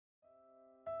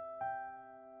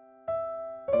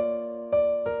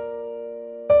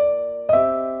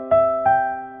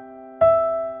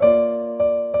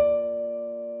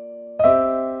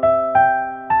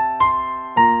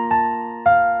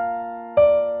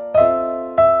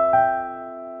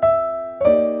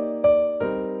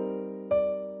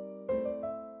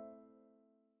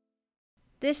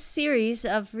This series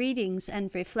of readings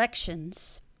and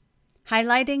reflections,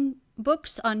 highlighting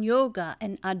books on yoga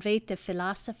and Advaita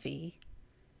philosophy,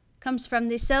 comes from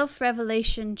the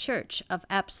Self-Revelation Church of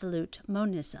Absolute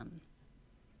Monism.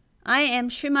 I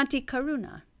am Srimati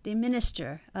Karuna, the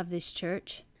minister of this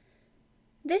church.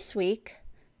 This week,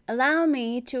 allow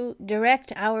me to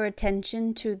direct our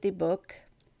attention to the book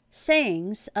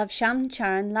Sayings of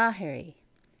Shamcharan Lahiri.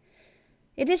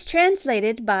 It is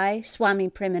translated by Swami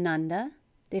Premananda,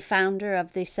 the founder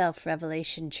of the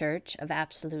Self-Revelation Church of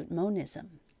Absolute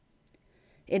Monism.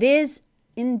 It is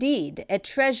indeed a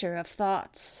treasure of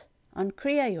thoughts on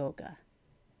Kriya Yoga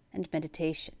and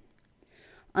meditation,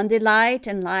 on the light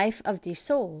and life of the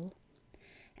soul,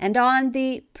 and on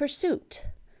the pursuit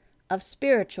of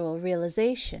spiritual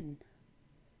realization.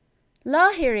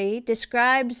 Lahiri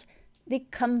describes the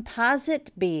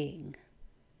composite being,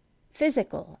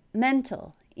 physical,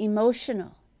 mental,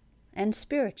 emotional, and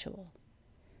spiritual.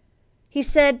 He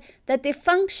said that the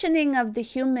functioning of the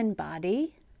human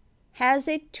body has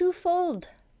a twofold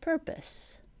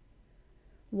purpose.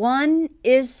 One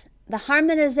is the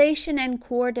harmonization and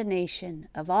coordination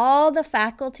of all the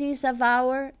faculties of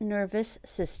our nervous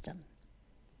system.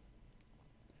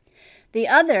 The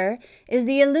other is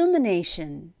the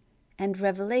illumination and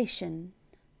revelation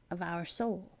of our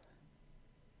soul.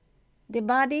 The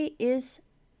body is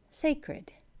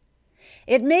sacred.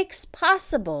 It makes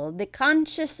possible the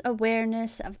conscious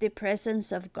awareness of the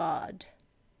presence of God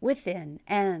within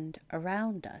and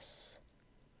around us.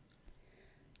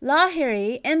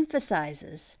 Lahiri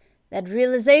emphasizes that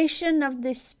realization of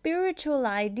the spiritual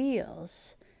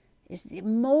ideals is the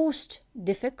most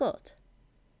difficult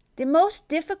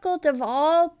of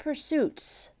all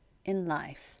pursuits in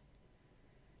life.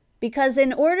 Because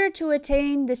in order to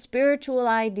attain the spiritual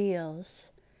ideals,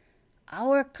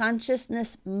 our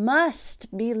consciousness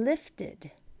must be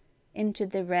lifted into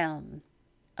the realm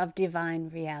of divine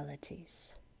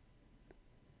realities.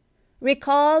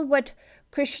 Recall what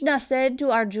Krishna said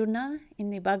to Arjuna in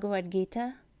the Bhagavad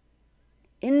Gita.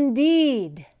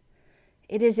 Indeed,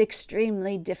 it is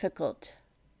extremely difficult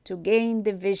to gain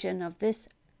the vision of this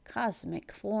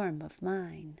cosmic form of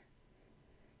mine.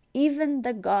 Even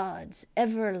the gods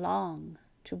ever long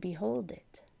to behold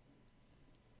it.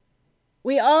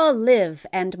 We all live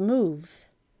and move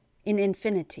in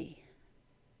infinity,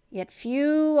 yet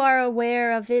few are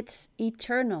aware of its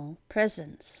eternal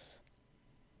presence.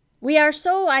 We are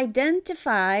so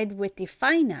identified with the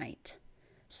finite,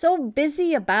 so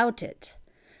busy about it,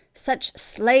 such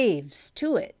slaves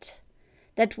to it,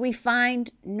 that we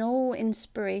find no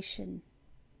inspiration,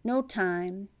 no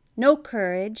time, no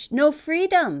courage, no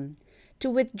freedom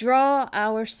to withdraw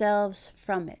ourselves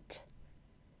from it,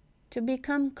 to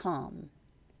become calm,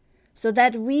 so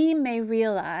that we may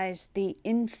realize the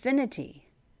infinity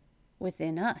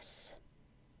within us.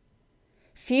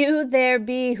 Few there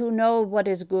be who know what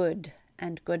is good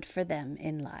and good for them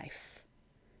in life.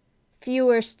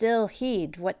 Fewer still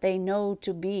heed what they know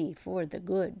to be for the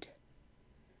good.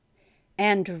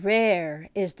 And rare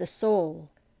is the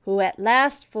soul who at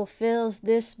last fulfills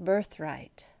this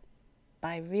birthright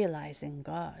by realizing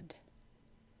God.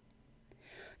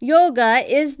 Yoga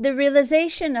is the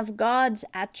realization of God's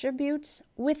attributes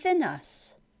within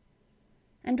us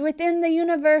and within the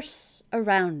universe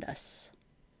around us.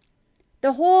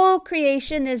 The whole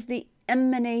creation is the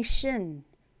emanation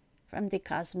from the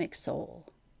cosmic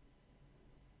soul.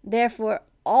 Therefore,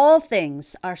 all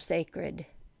things are sacred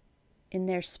in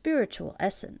their spiritual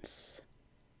essence.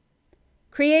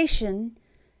 Creation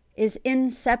is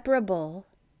inseparable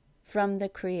from the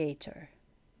Creator.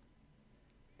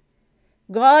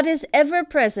 God is ever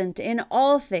present in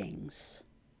all things.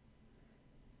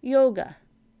 Yoga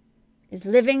is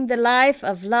living the life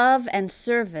of love and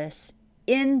service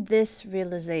in this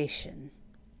realization.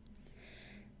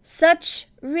 Such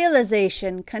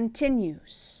realization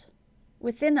continues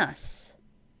within us,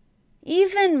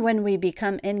 even when we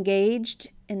become engaged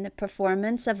in the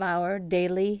performance of our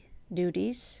daily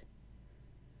duties.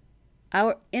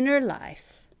 Our inner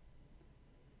life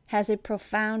has a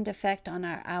profound effect on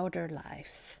our outer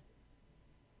life.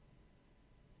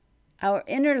 Our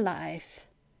inner life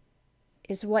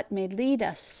is what may lead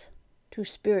us to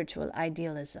spiritual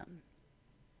idealism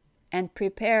and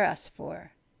prepare us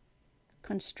for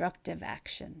constructive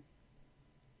action.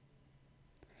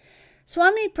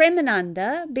 Swami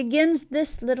Premananda begins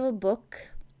this little book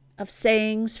of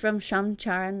sayings from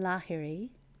Shamcharan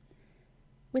Lahiri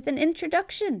with an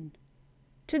introduction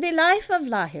to the life of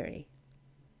Lahiri,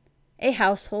 a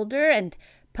householder and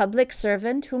public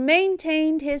servant who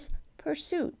maintained his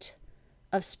pursuit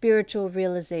of spiritual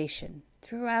realization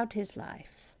throughout his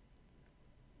life.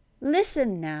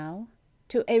 Listen now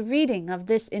to a reading of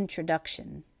this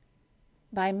introduction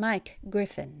by Mike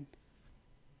Griffin.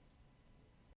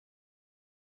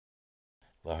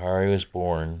 Lahari was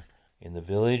born in the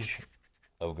village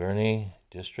of Gurni,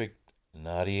 district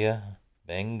Nadia,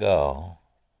 Bengal,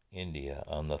 India,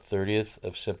 on the 30th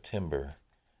of September,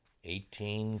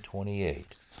 1828.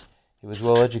 He was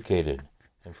well educated,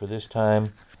 and for this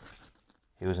time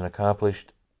he was an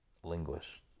accomplished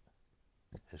linguist.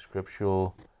 His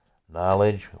scriptural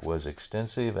knowledge was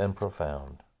extensive and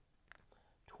profound.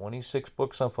 26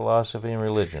 books on philosophy and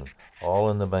religion,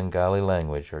 all in the Bengali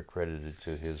language, are credited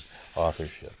to his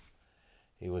authorship.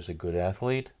 He was a good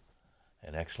athlete,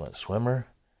 an excellent swimmer,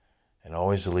 and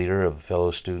always the leader of fellow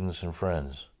students and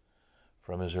friends.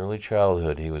 From his early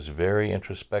childhood, he was very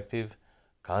introspective,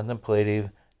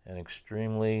 contemplative, and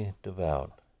extremely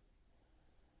devout.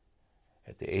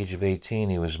 At the age of 18,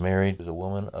 he was married to a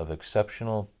woman of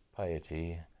exceptional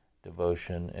piety,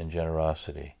 devotion, and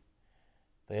generosity.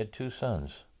 They had 2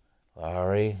 sons.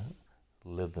 Lahari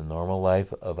lived the normal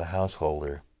life of a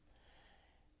householder.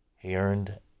 He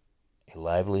earned a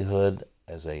livelihood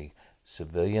as a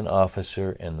civilian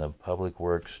officer in the Public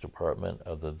Works Department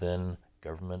of the then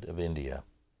Government of India.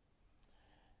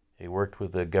 He worked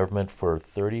with the government for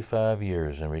 35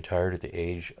 years and retired at the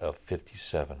age of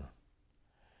 57.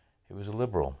 He was a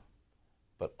liberal,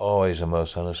 but always a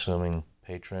most unassuming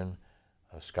patron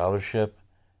of scholarship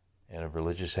and of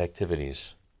religious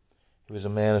activities. He was a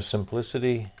man of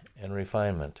simplicity and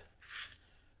refinement.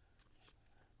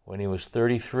 When he was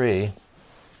 33,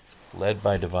 led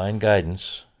by divine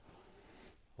guidance,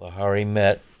 Lahari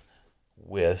met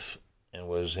with and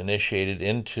was initiated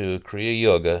into Kriya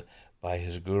Yoga by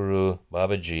his guru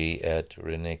Babaji at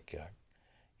Rinika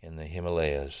in the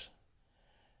Himalayas.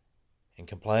 In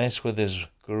compliance with his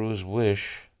guru's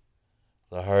wish,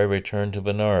 Lahari returned to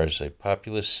Benares, a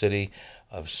populous city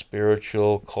of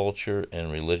spiritual, culture, and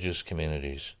religious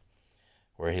communities,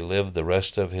 where he lived the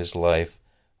rest of his life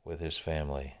with his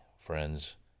family,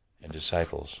 friends, and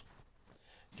disciples.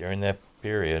 During that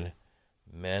period,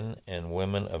 men and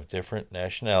women of different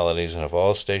nationalities and of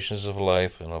all stations of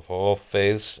life and of all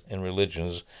faiths and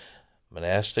religions,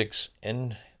 monastics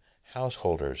and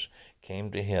householders, came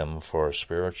to him for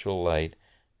spiritual light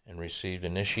and received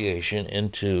initiation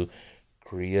into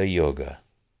Kriya Yoga.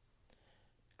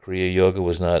 Kriya Yoga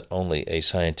was not only a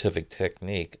scientific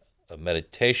technique of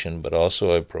meditation, but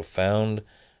also a profound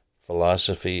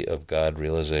philosophy of God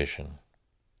realization.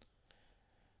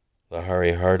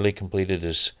 Lahari hardly completed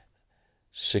his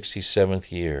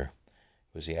 67th year.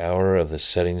 It was the hour of the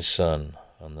setting sun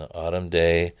on the autumn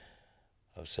day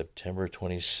of September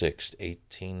 26,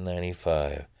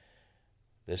 1895.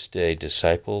 This day,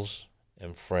 disciples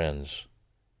and friends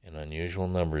in unusual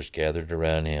numbers gathered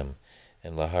around him,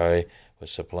 and Lahari, with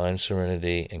sublime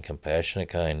serenity and compassionate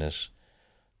kindness,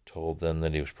 told them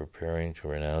that he was preparing to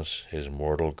renounce his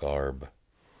mortal garb.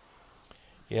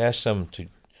 He asked them to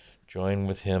join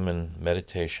with him in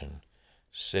meditation.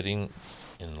 Sitting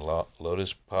in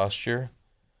lotus posture,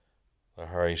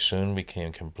 Lahari soon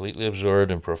became completely absorbed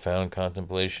in profound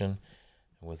contemplation,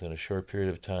 and within a short period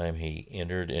of time he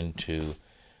entered into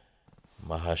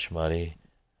Mahasmadhi,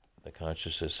 the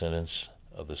conscious ascendance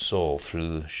of the soul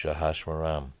through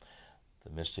Sahasraram, the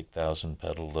mystic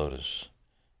thousand-petaled lotus,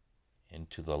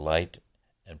 into the light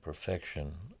and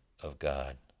perfection of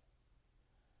God.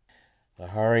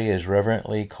 Lahari is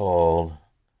reverently called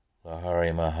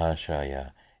Lahari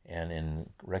Mahashaya, and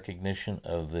in recognition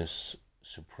of this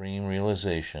supreme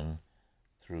realization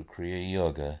through Kriya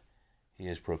Yoga, he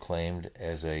is proclaimed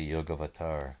as a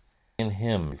Yogavatar. In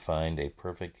him we find a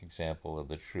perfect example of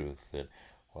the truth that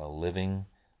while living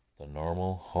the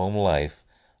normal home life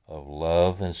of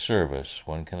love and service,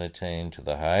 one can attain to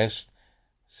the highest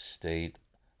state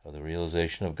of the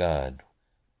realization of God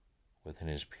within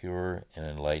his pure and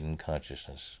enlightened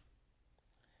consciousness.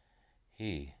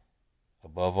 He,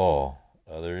 above all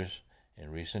others in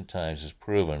recent times, has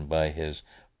proven by his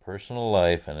personal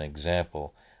life and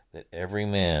example that every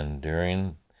man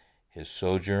during his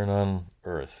sojourn on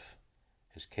earth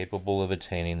is capable of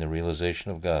attaining the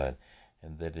realization of God,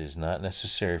 and that it is not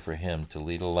necessary for him to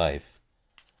lead a life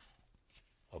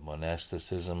of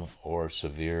monasticism or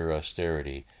severe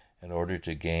austerity in order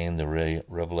to gain the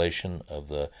revelation of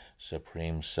the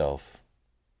Supreme Self.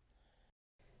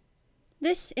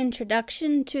 This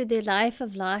introduction to the life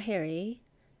of Lahiri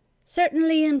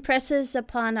certainly impresses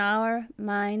upon our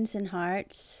minds and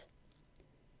hearts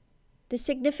the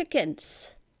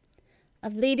significance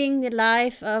of leading the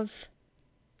life of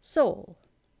soul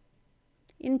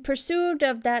in pursuit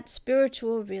of that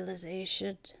spiritual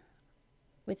realization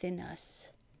within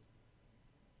us.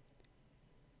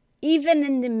 even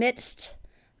in the midst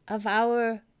of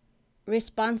our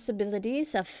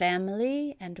responsibilities of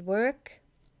family and work,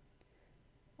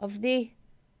 of the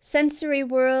sensory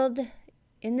world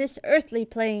in this earthly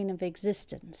plane of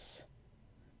existence.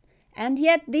 And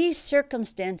yet these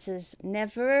circumstances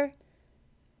never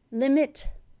limit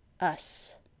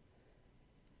us,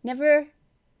 never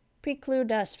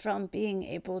preclude us from being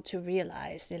able to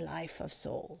realize the life of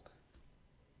soul,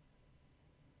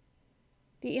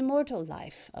 the immortal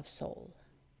life of soul.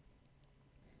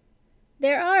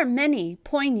 There are many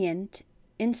poignant,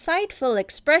 insightful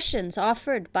expressions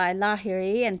offered by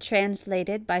Lahiri and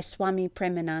translated by Swami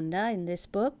Premananda in this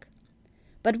book,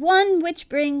 but one which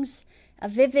brings a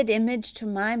vivid image to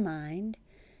my mind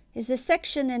is a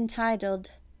section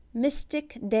entitled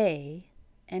Mystic Day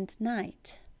and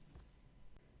Night.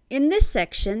 In this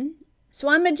section,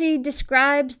 Swamiji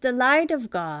describes the light of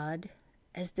God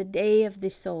as the day of the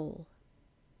soul.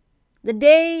 The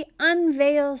day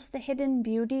unveils the hidden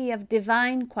beauty of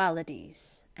divine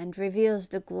qualities and reveals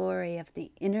the glory of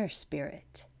the inner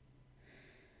spirit.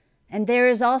 And there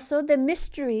is also the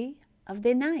mystery of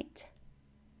the night.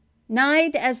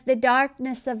 Night as the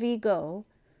darkness of ego,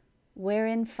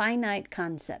 wherein finite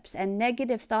concepts and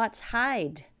negative thoughts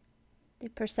hide the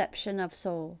perception of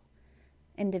soul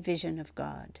and the vision of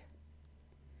God.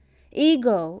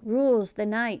 Ego rules the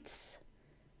nights,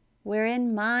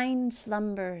 wherein mind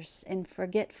slumbers in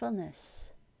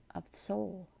forgetfulness of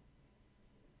soul.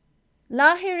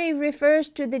 Lahiri refers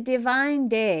to the divine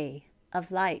day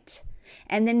of light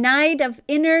and the night of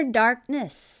inner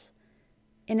darkness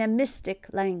in a mystic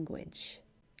language.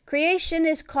 Creation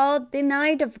is called the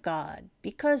night of God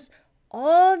because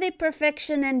all the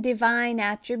perfection and divine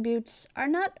attributes are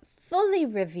not fully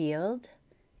revealed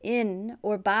in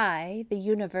or by the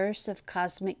universe of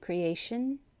cosmic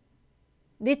creation.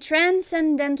 The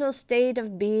transcendental state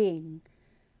of being,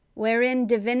 wherein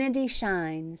divinity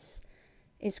shines,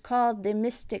 is called the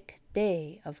mystic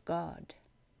day of God.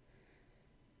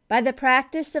 By the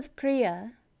practice of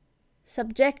Kriya,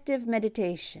 subjective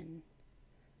meditation,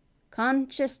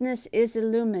 consciousness is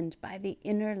illumined by the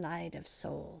inner light of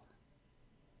soul.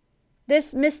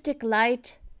 This mystic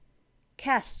light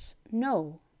casts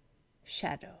no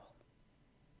shadow.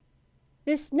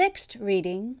 This next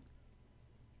reading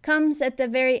comes at the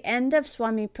very end of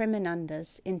Swami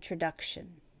Premananda's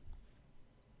introduction.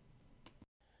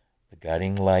 The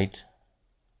guiding light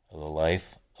of the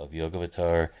life of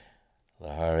Yogavatar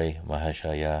Lahiri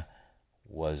Mahashaya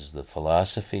was the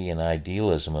philosophy and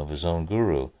idealism of his own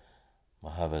guru,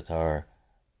 Mahavatar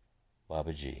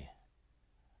Babaji,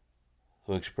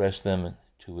 who expressed them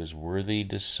to his worthy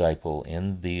disciple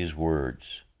in these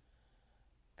words: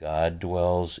 God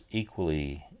dwells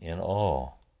equally in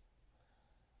all.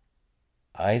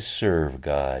 I serve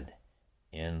God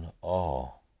in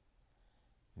all.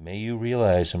 May you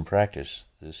realize and practice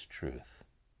this truth.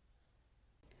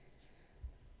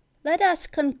 Let us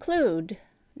conclude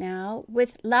now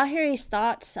with Lahiri's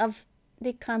thoughts of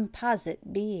the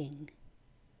composite being.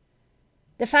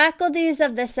 The faculties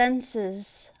of the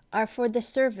senses are for the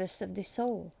service of the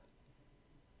soul.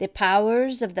 The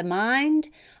powers of the mind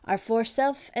are for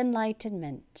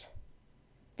self-enlightenment.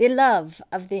 The love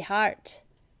of the heart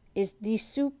is the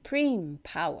supreme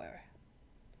power.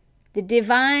 The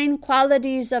divine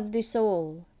qualities of the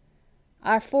soul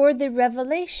are for the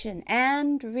revelation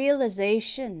and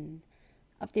realization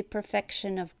of the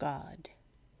perfection of God.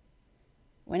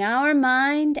 When our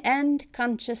mind and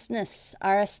consciousness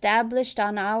are established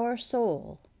on our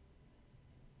soul,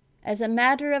 as a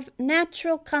matter of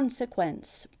natural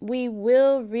consequence, we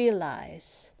will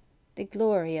realize the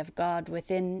glory of God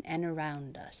within and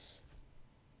around us.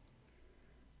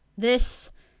 This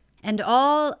and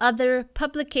all other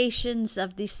publications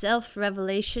of the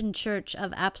Self-Revelation Church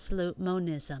of Absolute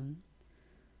Monism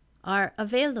are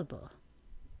available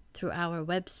through our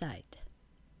website.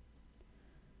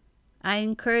 I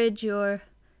encourage your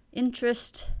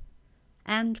interest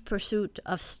and pursuit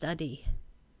of study,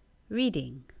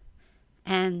 reading,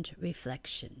 and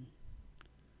reflection.